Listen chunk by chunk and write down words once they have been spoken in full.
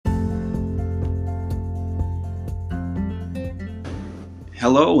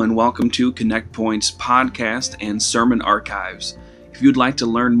Hello and welcome to Connect Point's podcast and sermon archives. If you'd like to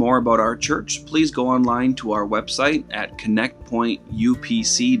learn more about our church, please go online to our website at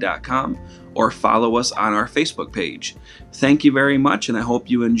connectpointupc.com or follow us on our Facebook page. Thank you very much, and I hope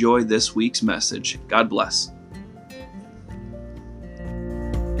you enjoy this week's message. God bless.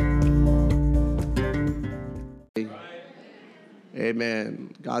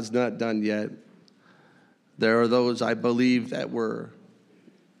 Amen. God's not done yet. There are those, I believe, that were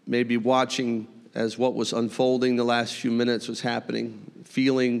maybe watching as what was unfolding the last few minutes was happening,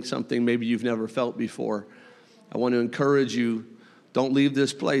 feeling something maybe you've never felt before. I want to encourage you, don't leave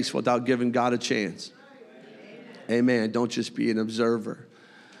this place without giving God a chance. Amen. Don't just be an observer.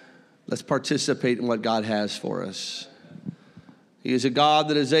 Let's participate in what God has for us. He is a God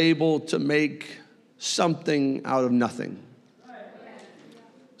that is able to make something out of nothing.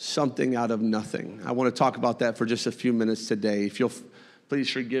 Something out of nothing. I want to talk about that for just a few minutes today. If you'll please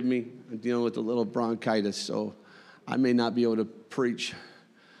forgive me. I'm dealing with a little bronchitis, so I may not be able to preach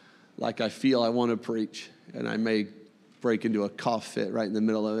like I feel I want to preach, and I may break into a cough fit right in the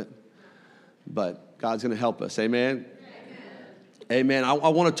middle of it. But God's going to help us. Amen? Amen. I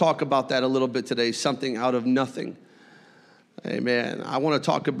want to talk about that a little bit today, something out of nothing. Amen. I want to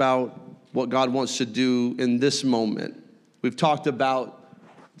talk about what God wants to do in this moment. We've talked about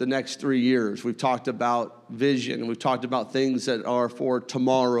the next 3 years. We've talked about vision. We've talked about things that are for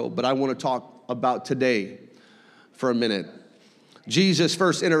tomorrow. But I want to talk about today for a minute. Jesus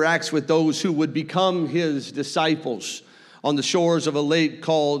first interacts with those who would become his disciples on the shores of a lake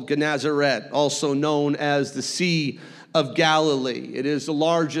called Gennesaret, also known as the Sea of Galilee. It is the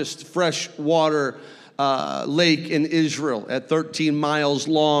largest freshwater lake in Israel at 13 miles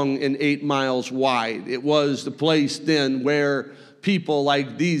long and 8 miles wide. It was the place then where people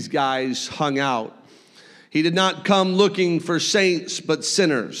like these guys hung out. He did not come looking for saints, but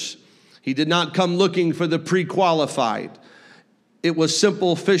sinners. He did not come looking for the pre-qualified. It was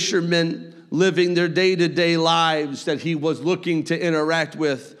simple fishermen living their day-to-day lives that he was looking to interact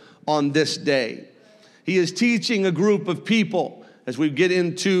with on this day. He is teaching a group of people as we get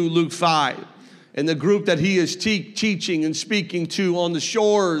into Luke 5. And the group that he is teaching and speaking to on the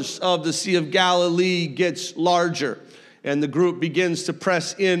shores of the Sea of Galilee gets larger. And the group begins to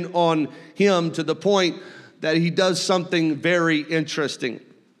press in on him to the point that he does something very interesting.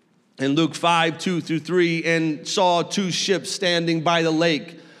 In Luke 5, 2-3, and saw 2 ships standing by the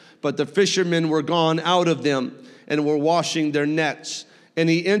lake, but the fishermen were gone out of them and were washing their nets. And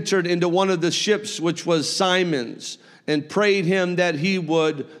he entered into one of the ships, which was Simon's, and prayed him that he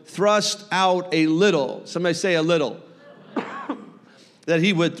would thrust out a little. Somebody say a little. That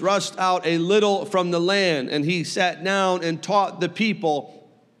he would thrust out a little from the land. And he sat down and taught the people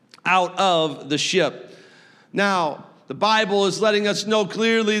out of the ship. Now, the Bible is letting us know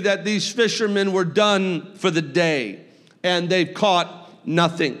clearly that these fishermen were done for the day, and they've caught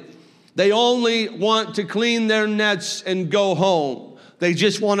nothing. They only want to clean their nets and go home. They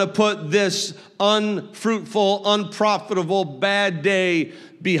just want to put this unfruitful, unprofitable, bad day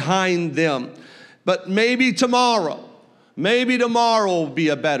behind them. But maybe tomorrow will be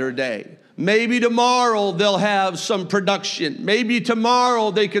a better day. Maybe tomorrow they'll have some production. Maybe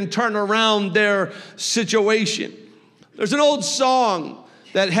tomorrow they can turn around their situation. There's an old song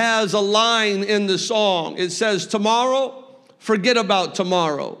that has a line in the song. It says, tomorrow, forget about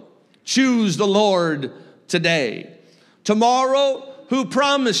tomorrow. Choose the Lord today. Tomorrow, who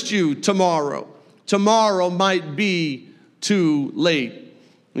promised you tomorrow? Tomorrow might be too late.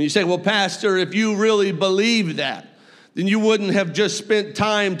 And you say, well, Pastor, if you really believe that, then you wouldn't have just spent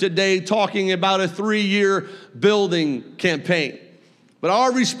time today talking about a 3-year building campaign. But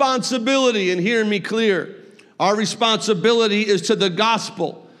our responsibility, and hear me clear, our responsibility is to the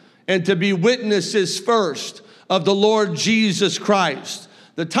gospel and to be witnesses first of the Lord Jesus Christ.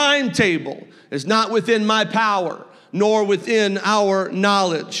 The timetable is not within my power, nor within our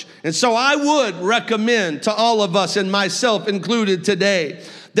knowledge. And so I would recommend to all of us, and myself included today,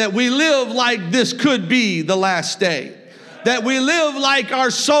 that we live like this could be the last day. That we live like our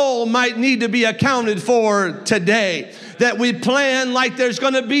soul might need to be accounted for today. That we plan like there's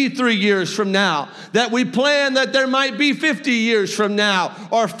going to be 3 years from now. That we plan that there might be 50 years from now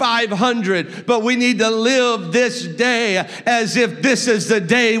or 500. But we need to live this day as if this is the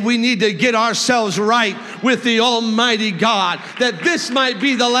day we need to get ourselves right with the Almighty God. That this might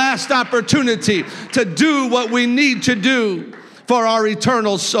be the last opportunity to do what we need to do for our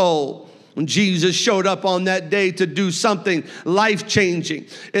eternal soul. When Jesus showed up on that day to do something life-changing,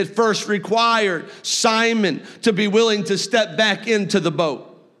 it first required Simon to be willing to step back into the boat.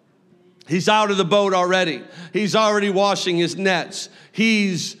 He's out of the boat already. He's already washing his nets.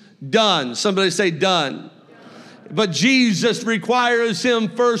 He's done. Somebody say done. But Jesus requires him,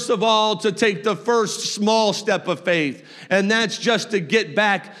 first of all, to take the first small step of faith, and that's just to get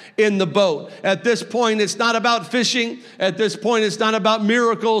back in the boat. At this point, it's not about fishing. At this point, it's not about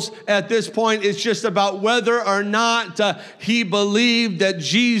miracles. At this point, it's just about whether or not he believed that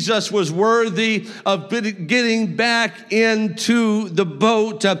Jesus was worthy of getting back into the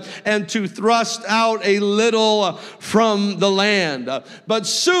boat and to thrust out a little from the land. But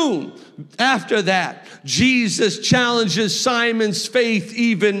soon after that, Jesus challenges Simon's faith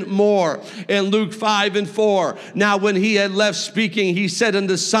even more in Luke 5:4. Now, when he had left speaking, he said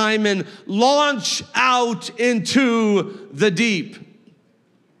unto Simon, launch out into the deep.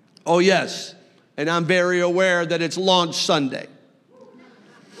 Oh, yes. And I'm very aware that it's Launch Sunday.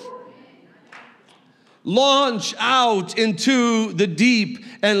 Launch out into the deep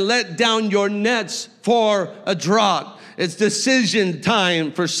and let down your nets for a draught. It's decision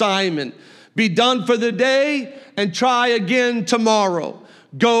time for Simon. Be done for the day and try again tomorrow.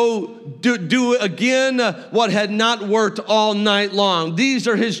 Go do again what had not worked all night long. These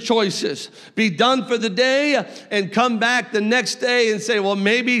are his choices. Be done for the day and come back the next day and say, well,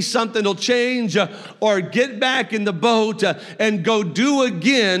 maybe something will change, or get back in the boat and go do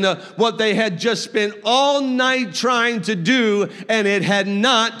again what they had just spent all night trying to do, and it had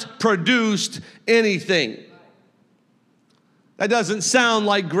not produced anything. That doesn't sound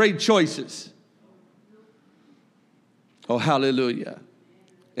like great choices. Oh, hallelujah.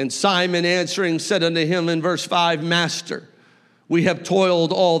 And Simon answering said unto him in verse 5, Master, we have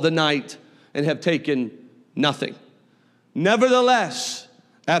toiled all the night and have taken nothing. Nevertheless,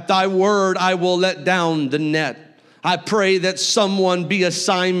 at thy word I will let down the net. I pray that someone be a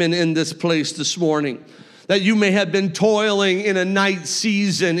Simon in this place this morning, that you may have been toiling in a night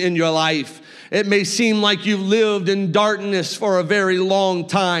season in your life. It may seem like you've lived in darkness for a very long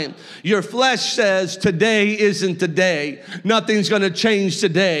time. Your flesh says today isn't the day. Nothing's going to change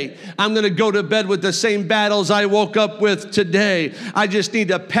today. I'm going to go to bed with the same battles I woke up with today. I just need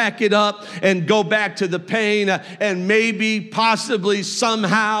to pack it up and go back to the pain, and maybe, possibly,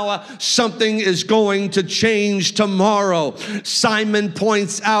 somehow, something is going to change tomorrow. Simon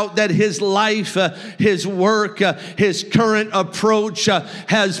points out that his life, his work, his current approach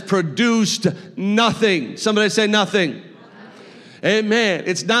has produced nothing. Somebody say nothing. Amen.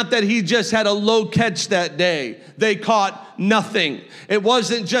 It's not that he just had a low catch that day. They caught nothing. It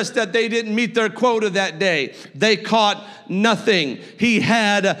wasn't just that they didn't meet their quota that day. They caught nothing. He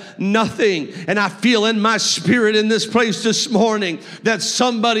had nothing. And I feel in my spirit in this place this morning that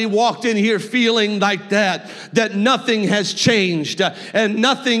somebody walked in here feeling like that nothing has changed, and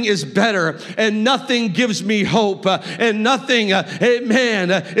nothing is better, and nothing gives me hope, and nothing, amen,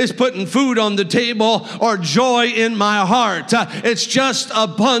 is putting food on the table or joy in my heart. It's just a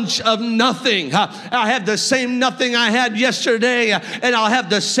bunch of nothing. I have the same nothing I had yesterday, and I'll have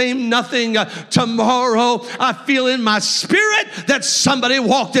the same nothing tomorrow. I feel in my spirit that somebody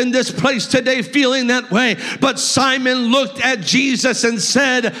walked in this place today feeling that way. But Simon looked at Jesus and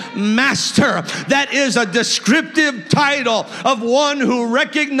said, Master. That is a descriptive title of one who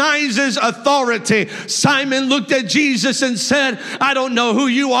recognizes authority. Simon looked at Jesus and said, I don't know who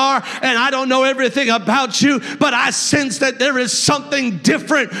you are, and I don't know everything about you, but I sense that there is something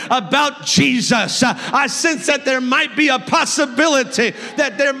different about Jesus. I sense that there might be a possibility,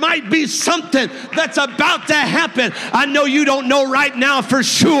 that there might be something that's about to happen. I know you don't know right now for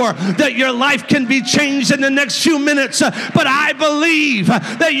sure that your life can be changed in the next few minutes, but I believe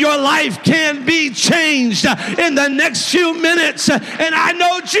that your life can be changed in the next few minutes. And I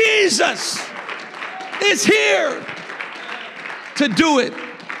know Jesus is here to do it.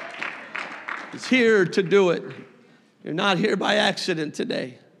 He's here to do it. You're not here by accident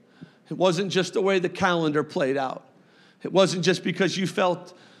today. It wasn't just the way the calendar played out. It wasn't just because you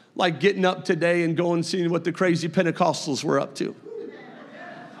felt like getting up today and going and seeing what the crazy Pentecostals were up to.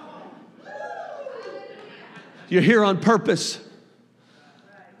 You're here on purpose.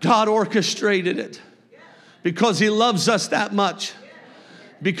 God orchestrated it because he loves us that much.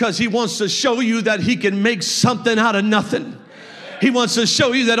 Because he wants to show you that he can make something out of nothing. He wants to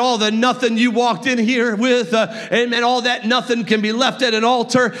show you that all the nothing you walked in here with, and all that nothing can be left at an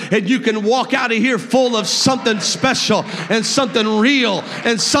altar, and you can walk out of here full of something special and something real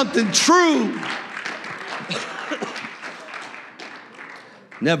and something true.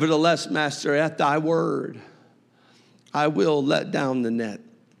 Nevertheless, Master, at thy word, I will let down the net.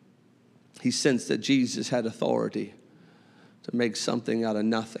 He sensed that Jesus had authority to make something out of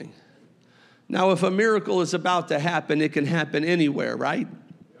nothing. Now, if a miracle is about to happen, it can happen anywhere, right?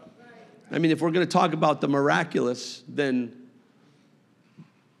 I mean, if we're going to talk about the miraculous, then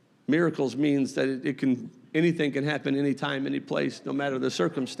miracles means that anything can happen anytime, any place, no matter the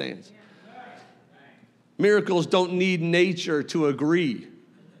circumstance. Miracles don't need nature to agree.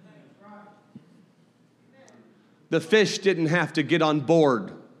 The fish didn't have to get on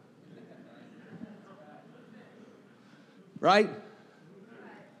board. Right?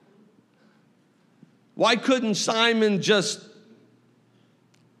 Why couldn't Simon just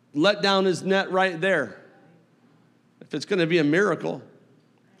let down his net right there? If it's going to be a miracle.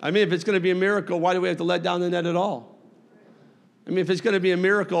 I mean, if it's going to be a miracle, why do we have to let down the net at all? I mean, if it's going to be a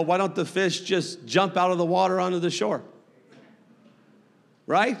miracle, why don't the fish just jump out of the water onto the shore?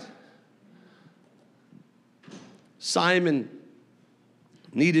 Right? Simon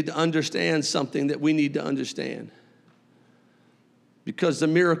needed to understand something that we need to understand. Because the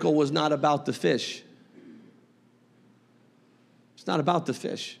miracle was not about the fish. It's not about the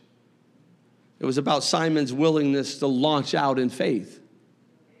fish. It was about Simon's willingness to launch out in faith.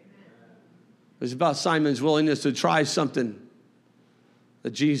 It was about Simon's willingness to try something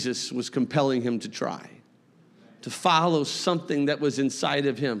that Jesus was compelling him to try. To follow something that was inside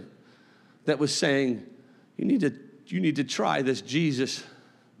of him that was saying, you need to try this Jesus.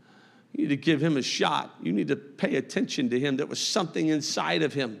 You need to give him a shot. You need to pay attention to him. There was something inside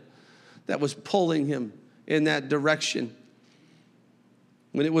of him that was pulling him in that direction.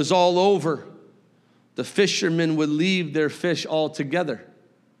 When it was all over, the fishermen would leave their fish altogether,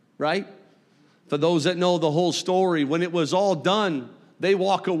 right? For those that know the whole story, when it was all done, they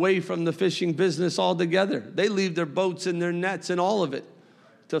walk away from the fishing business altogether. They leave their boats and their nets and all of it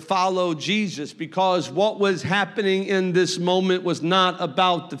to follow Jesus, because what was happening in this moment was not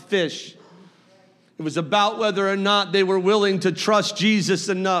about the fish. It was about whether or not they were willing to trust Jesus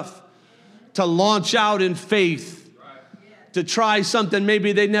enough to launch out in faith, to try something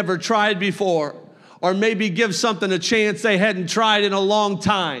maybe they never tried before, or maybe give something a chance they hadn't tried in a long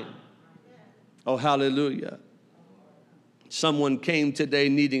time. Oh, hallelujah. Someone came today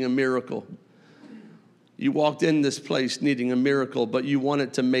needing a miracle. You walked in this place needing a miracle, but you want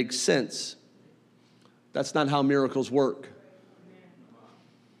it to make sense. That's not how miracles work.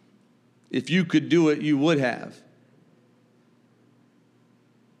 If you could do it, you would have.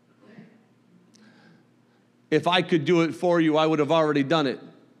 If I could do it for you, I would have already done it.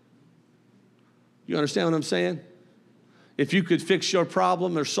 You understand what I'm saying? If you could fix your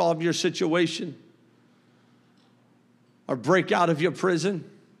problem or solve your situation or break out of your prison,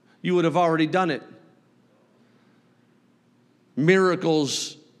 you would have already done it.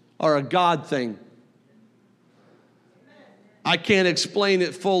 Miracles are a God thing. I can't explain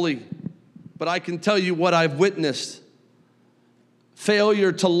it fully, but I can tell you what I've witnessed.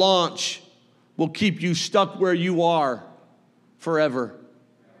 Failure to launch will keep you stuck where you are forever.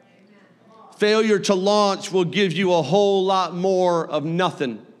 Failure to launch will give you a whole lot more of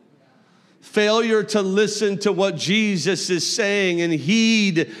nothing. Failure to listen to what Jesus is saying and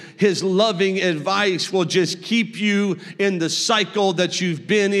heed his loving advice will just keep you in the cycle that you've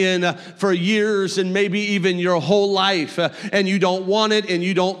been in for years and maybe even your whole life. And you don't want it and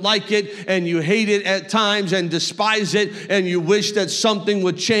you don't like it and you hate it at times and despise it and you wish that something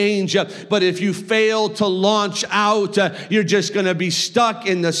would change. But if you fail to launch out, you're just going to be stuck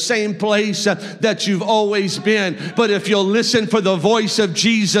in the same place that you've always been. But if you'll listen for the voice of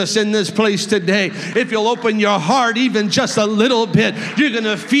Jesus in this place today, if you'll open your heart even just a little bit, you're going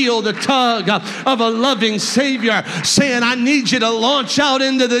to feel the tug of a loving Savior saying, I need you to launch out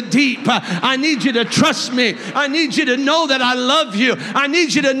into the deep. I need you to trust me. I need you to know that I love you. I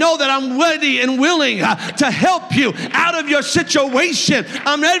need you to know that I'm ready and willing to help you out of your situation.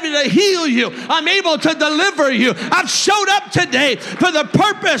 I'm ready to heal you. I'm able to deliver you. I've showed up today for the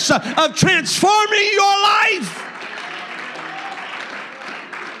purpose of transforming your life.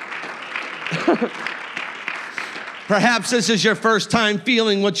 Perhaps this is your first time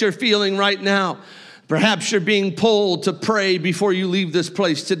feeling what you're feeling right now. Perhaps you're being pulled to pray before you leave this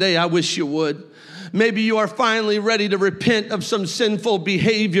place today. I wish you would. Maybe you are finally ready to repent of some sinful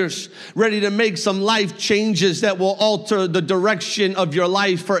behaviors, ready to make some life changes that will alter the direction of your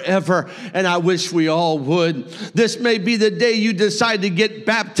life forever. And I wish we all would. This may be the day you decide to get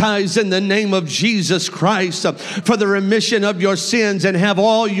baptized in the name of Jesus Christ for the remission of your sins and have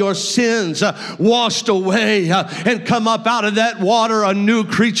all your sins washed away and come up out of that water a new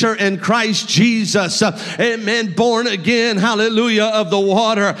creature in Christ Jesus. Amen. Born again, hallelujah, of the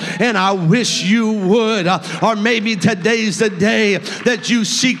water. And I wish you would. Or maybe today's the day that you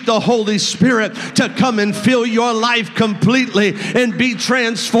seek the Holy Spirit to come and fill your life completely and be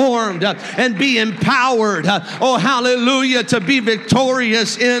transformed and be empowered. Oh, hallelujah, to be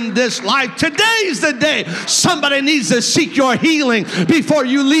victorious in this life. Today's the day. Somebody needs to seek your healing before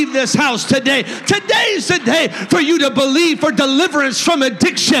you leave this house today. Today's the day for you to believe for deliverance from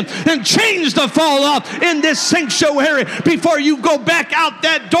addiction and chains to fall off in this sanctuary before you go back out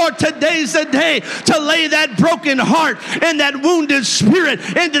that door. Today's the day to lay that broken heart and that wounded spirit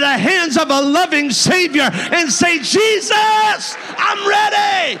into the hands of a loving Savior and say, Jesus, I'm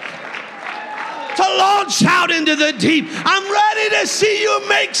ready to launch out into the deep. I'm ready to see you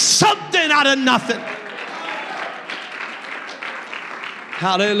make something out of nothing.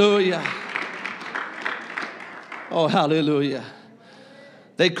 Hallelujah. Oh, hallelujah.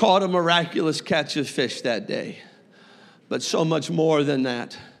 They caught a miraculous catch of fish that day. But so much more than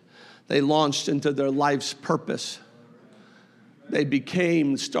that. They launched into their life's purpose. They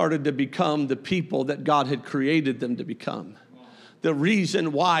started to become the people that God had created them to become. The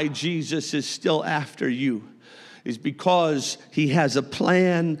reason why Jesus is still after you is because he has a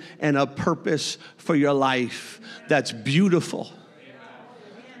plan and a purpose for your life that's beautiful.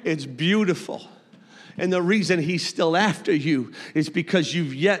 It's beautiful. And the reason he's still after you is because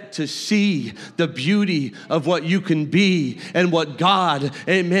you've yet to see the beauty of what you can be and what God,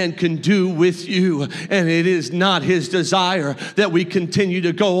 amen, can do with you. And it is not his desire that we continue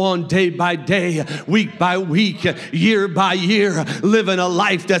to go on day by day, week by week, year by year, living a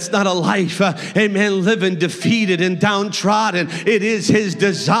life that's not a life, amen, living defeated and downtrodden. It is his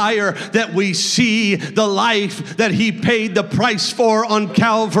desire that we see the life that he paid the price for on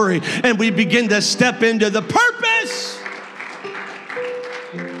Calvary, and we begin to step into the purpose.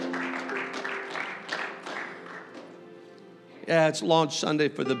 Yeah, it's launch Sunday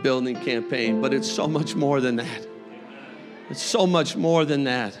for the building campaign, but it's so much more than that. It's so much more than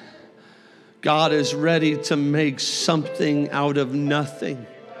that. God is ready to make something out of nothing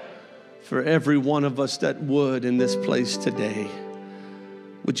for every one of us that would in this place today.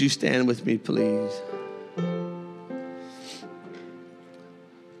 Would you stand with me, please?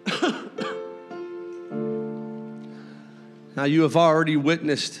 Now, you have already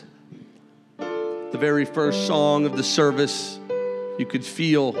witnessed the very first song of the service. You could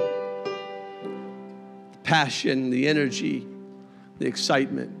feel the passion, the energy, the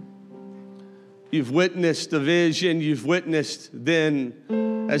excitement. You've witnessed the vision. You've witnessed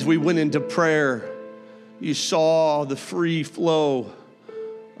then, as we went into prayer, you saw the free flow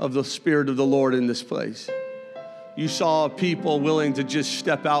of the Spirit of the Lord in this place. You saw people willing to just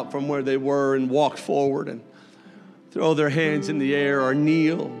step out from where they were and walk forward and throw their hands in the air or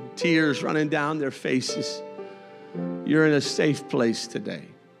kneel, tears running down their faces. You're in a safe place today.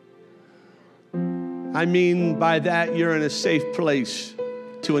 I mean by that, you're in a safe place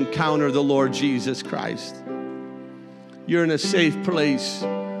to encounter the Lord Jesus Christ. You're in a safe place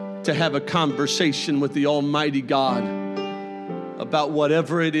to have a conversation with the Almighty God about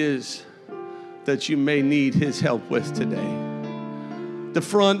whatever it is that you may need his help with today. The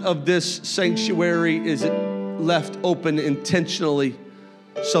front of this sanctuary is left open intentionally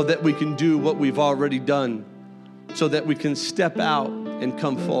so that we can do what we've already done, so that we can step out and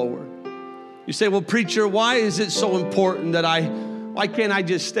come forward. You say, well, preacher, why is it so important that why can't I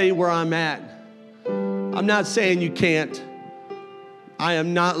just stay where I'm at? I'm not saying you can't. I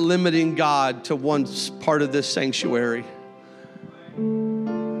am not limiting God to one part of this sanctuary.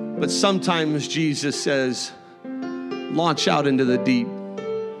 But sometimes Jesus says, launch out into the deep.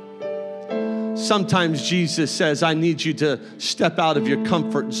 Sometimes Jesus says, I need you to step out of your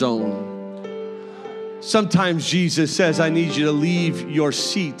comfort zone. Sometimes Jesus says, I need you to leave your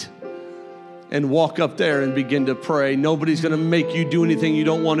seat and walk up there and begin to pray. Nobody's going to make you do anything you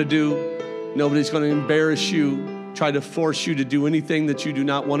don't want to do. Nobody's going to embarrass you, try to force you to do anything that you do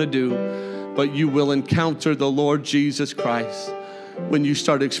not want to do. But you will encounter the Lord Jesus Christ when you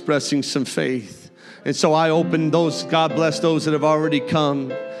start expressing some faith. And so I open those, God bless those that have already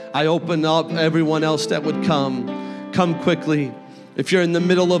come. I open up everyone else that would come. Come quickly. If you're in the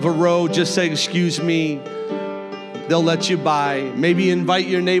middle of a row, just say, excuse me. They'll let you by. Maybe invite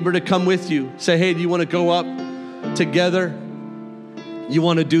your neighbor to come with you. Say, hey, do you want to go up together? You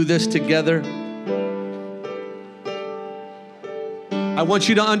want to do this together? I want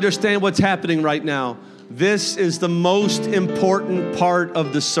you to understand what's happening right now. This is the most important part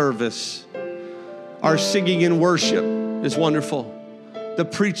of the service. Our singing and worship is wonderful. The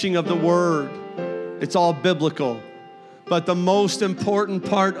preaching of the word, it's all biblical. But the most important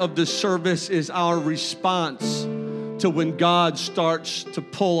part of the service is our response to when God starts to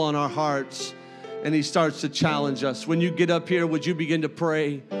pull on our hearts and he starts to challenge us. When you get up here, would you begin to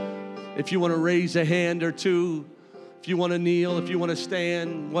pray? If you want to raise a hand or two, if you want to kneel, if you want to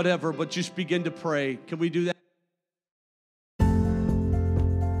stand, whatever, but just begin to pray. Can we do that?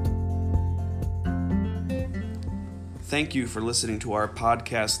 Thank you for listening to our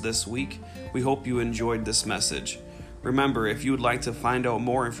podcast this week. We hope you enjoyed this message. Remember, if you would like to find out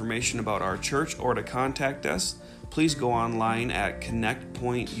more information about our church or to contact us, please go online at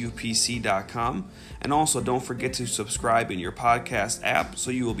connectpointupc.com. And also don't forget to subscribe in your podcast app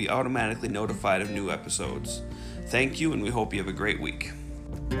so you will be automatically notified of new episodes. Thank you, and we hope you have a great week.